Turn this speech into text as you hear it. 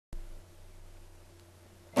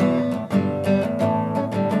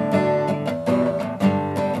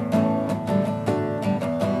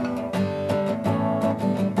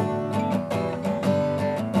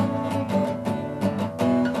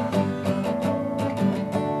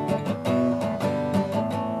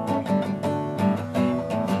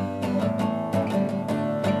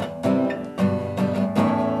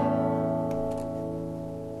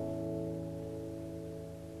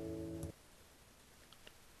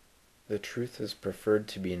The truth is preferred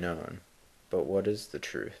to be known, but what is the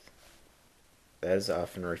truth? That is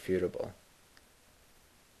often refutable.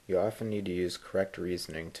 You often need to use correct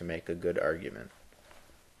reasoning to make a good argument.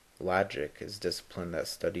 Logic is discipline that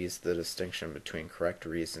studies the distinction between correct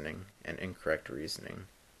reasoning and incorrect reasoning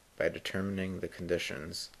by determining the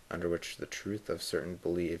conditions under which the truth of certain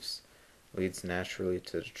beliefs leads naturally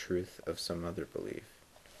to the truth of some other belief.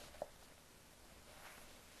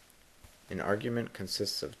 An argument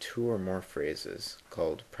consists of two or more phrases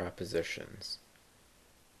called propositions.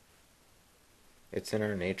 It's in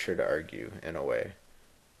our nature to argue, in a way.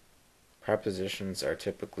 Propositions are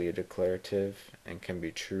typically declarative and can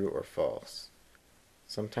be true or false.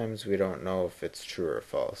 Sometimes we don't know if it's true or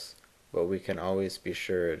false, but we can always be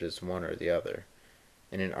sure it is one or the other.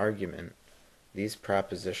 In an argument, these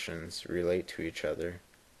propositions relate to each other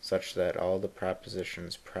such that all the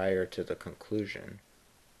propositions prior to the conclusion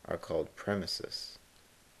are called premises,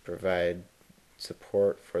 provide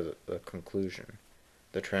support for the conclusion.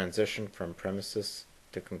 The transition from premises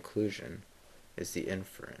to conclusion is the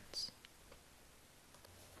inference.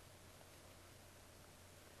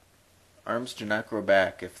 Arms do not grow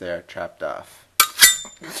back if they are chopped off.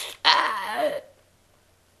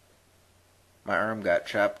 My arm got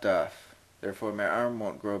chopped off, therefore my arm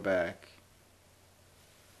won't grow back.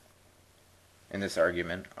 In this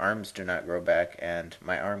argument, arms do not grow back and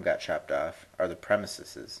my arm got chopped off are the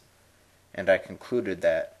premises, and I concluded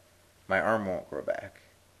that my arm won't grow back.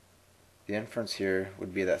 The inference here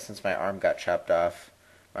would be that since my arm got chopped off,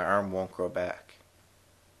 my arm won't grow back.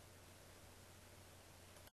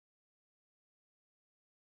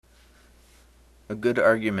 A good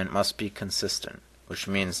argument must be consistent, which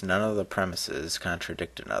means none of the premises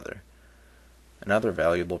contradict another. Another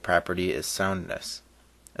valuable property is soundness.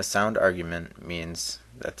 A sound argument means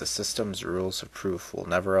that the system's rules of proof will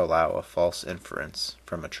never allow a false inference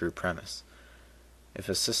from a true premise. If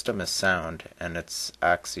a system is sound and its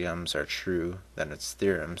axioms are true, then its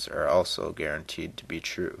theorems are also guaranteed to be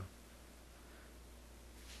true.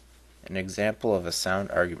 An example of a sound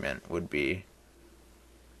argument would be,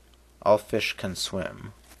 all fish can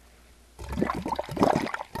swim.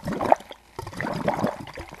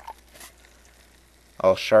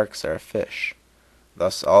 All sharks are fish.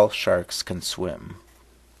 Thus all sharks can swim.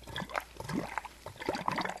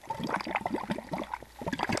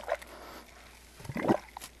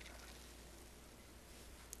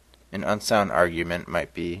 An unsound argument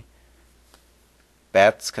might be,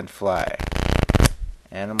 bats can fly.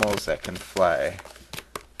 Animals that can fly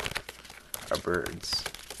are birds.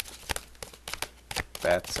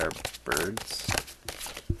 Bats are birds.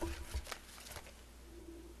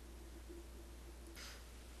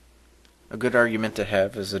 A good argument to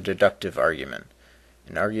have is a deductive argument.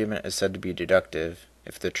 An argument is said to be deductive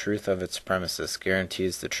if the truth of its premises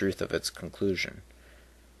guarantees the truth of its conclusion.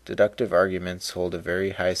 Deductive arguments hold a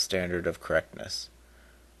very high standard of correctness.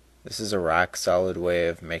 This is a rock-solid way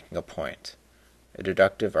of making a point. A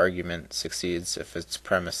deductive argument succeeds if its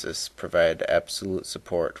premises provide absolute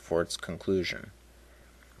support for its conclusion.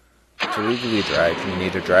 To legally drive, you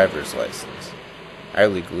need a driver's license. I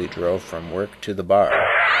legally drove from work to the bar.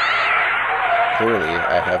 Clearly,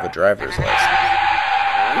 I have a driver's license.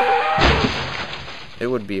 It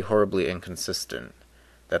would be horribly inconsistent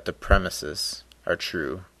that the premises are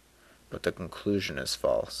true, but the conclusion is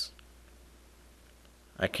false.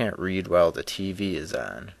 I can't read while the TV is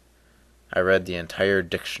on. I read the entire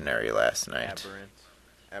dictionary last night. Aberrant,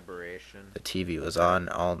 aberration, The TV was on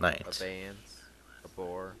all night. abeyance,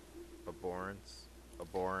 abhor, abhorrence,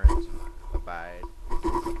 abhorrent, abide,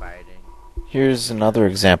 abiding. Here's another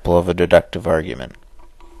example of a deductive argument.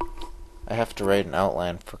 I have to write an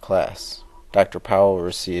outline for class. Dr. Powell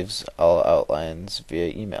receives all outlines via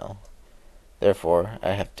email. Therefore,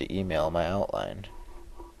 I have to email my outline.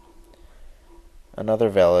 Another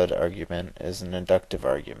valid argument is an inductive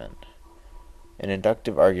argument. An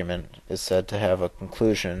inductive argument is said to have a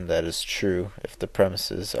conclusion that is true if the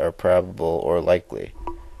premises are probable or likely.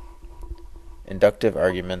 Inductive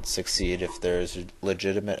arguments succeed if there is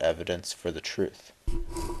legitimate evidence for the truth.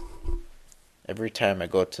 Every time I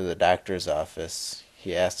go to the doctor's office,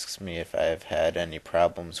 he asks me if I have had any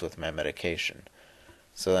problems with my medication.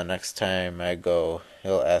 So the next time I go,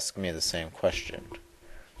 he'll ask me the same question.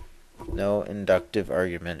 No inductive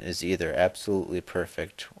argument is either absolutely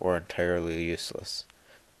perfect or entirely useless.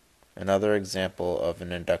 Another example of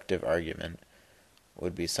an inductive argument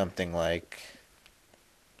would be something like,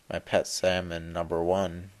 my pet salmon number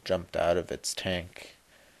 1 jumped out of its tank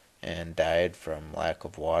and died from lack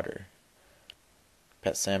of water.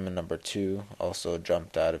 Pet salmon number 2 also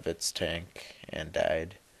jumped out of its tank and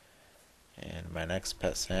died. And my next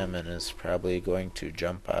pet salmon is probably going to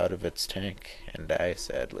jump out of its tank and die,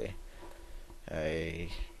 sadly. I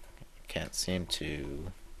can't seem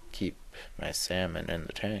to keep my salmon in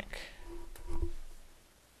the tank.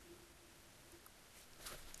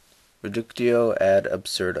 Reductio ad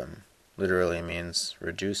absurdum literally means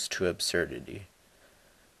reduced to absurdity.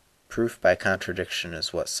 Proof by contradiction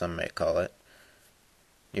is what some may call it.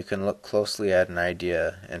 You can look closely at an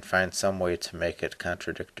idea and find some way to make it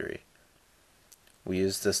contradictory. We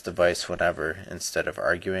use this device whenever, instead of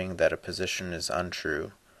arguing that a position is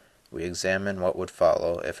untrue, we examine what would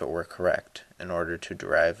follow if it were correct, in order to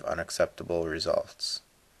derive unacceptable results.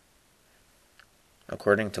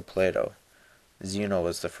 According to Plato, Zeno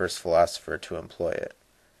was the first philosopher to employ it.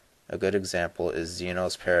 A good example is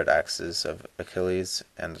Zeno's paradoxes of Achilles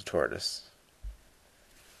and the tortoise.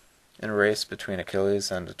 In a race between Achilles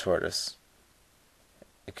and the tortoise,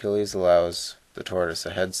 Achilles allows the tortoise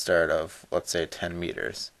a head start of, let's say, 10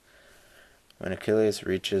 meters. When Achilles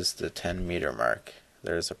reaches the 10-meter mark,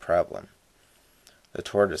 there is a problem. The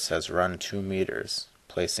tortoise has run 2 meters,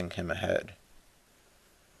 placing him ahead.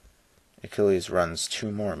 Achilles runs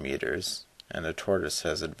 2 more meters, and the tortoise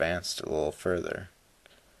has advanced a little further.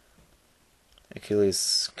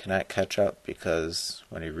 Achilles cannot catch up because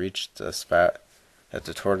when he reached the spot that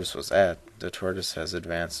the tortoise was at, the tortoise has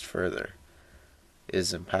advanced further. It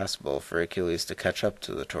is impossible for Achilles to catch up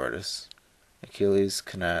to the tortoise. Achilles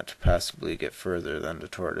cannot possibly get further than the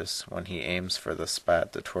tortoise when he aims for the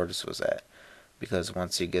spot the tortoise was at, because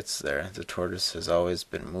once he gets there, the tortoise has always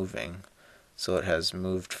been moving, so it has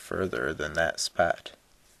moved further than that spot.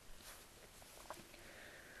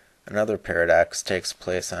 Another paradox takes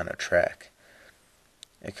place on a track.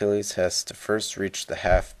 Achilles has to first reach the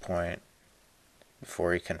half point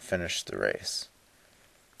before he can finish the race.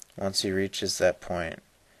 Once he reaches that point,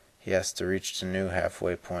 he has to reach the new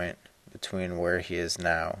halfway point between where he is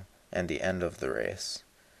now and the end of the race.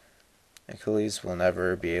 Achilles will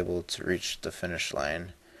never be able to reach the finish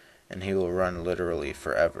line, and he will run literally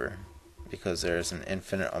forever, because there is an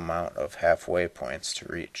infinite amount of halfway points to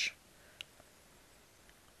reach.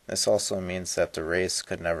 This also means that the race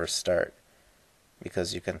could never start,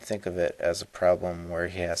 because you can think of it as a problem where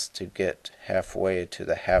he has to get halfway to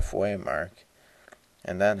the halfway mark,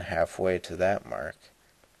 and then halfway to that mark,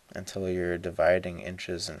 until you're dividing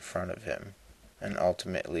inches in front of him, and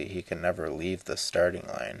ultimately he can never leave the starting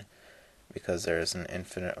line, because there is an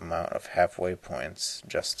infinite amount of halfway points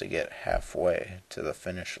just to get halfway to the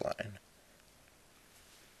finish line.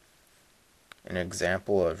 An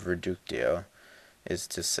example of reductio is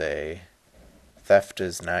to say, theft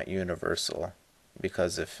is not universal,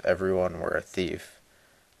 because if everyone were a thief,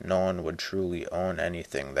 no one would truly own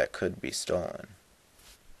anything that could be stolen.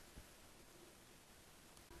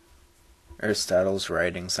 Aristotle's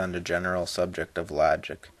writings on the general subject of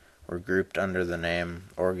logic were grouped under the name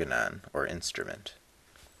organon, or instrument.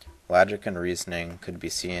 Logic and reasoning could be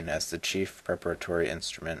seen as the chief preparatory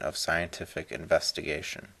instrument of scientific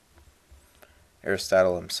investigation.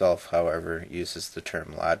 Aristotle himself, however, uses the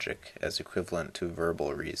term logic as equivalent to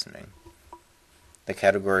verbal reasoning. The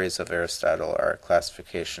categories of Aristotle are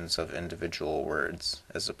classifications of individual words,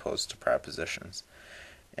 as opposed to propositions,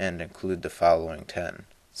 and include the following 10: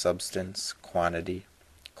 substance, quantity,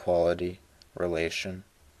 quality, relation,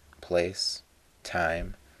 place,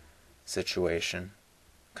 time, situation,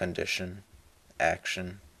 condition,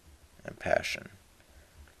 action, and passion.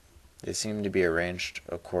 They seem to be arranged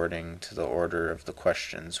according to the order of the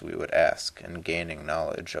questions we would ask in gaining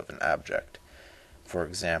knowledge of an object. For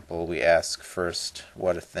example, we ask first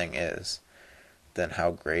what a thing is, then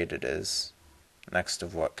how great it is, next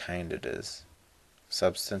of what kind it is.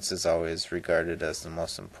 Substance is always regarded as the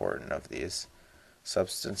most important of these.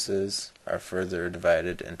 Substances are further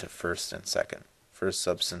divided into first and second. First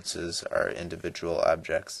substances are individual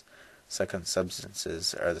objects. Second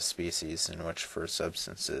substances are the species in which first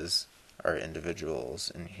substances are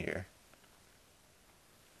individuals in here.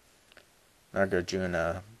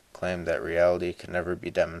 Nagarjuna claimed that reality can never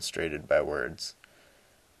be demonstrated by words.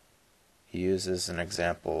 He uses an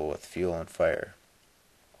example with fuel and fire.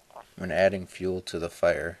 When adding fuel to the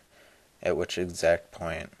fire, at which exact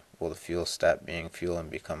point will the fuel stop being fuel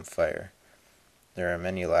and become fire? There are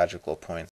many logical points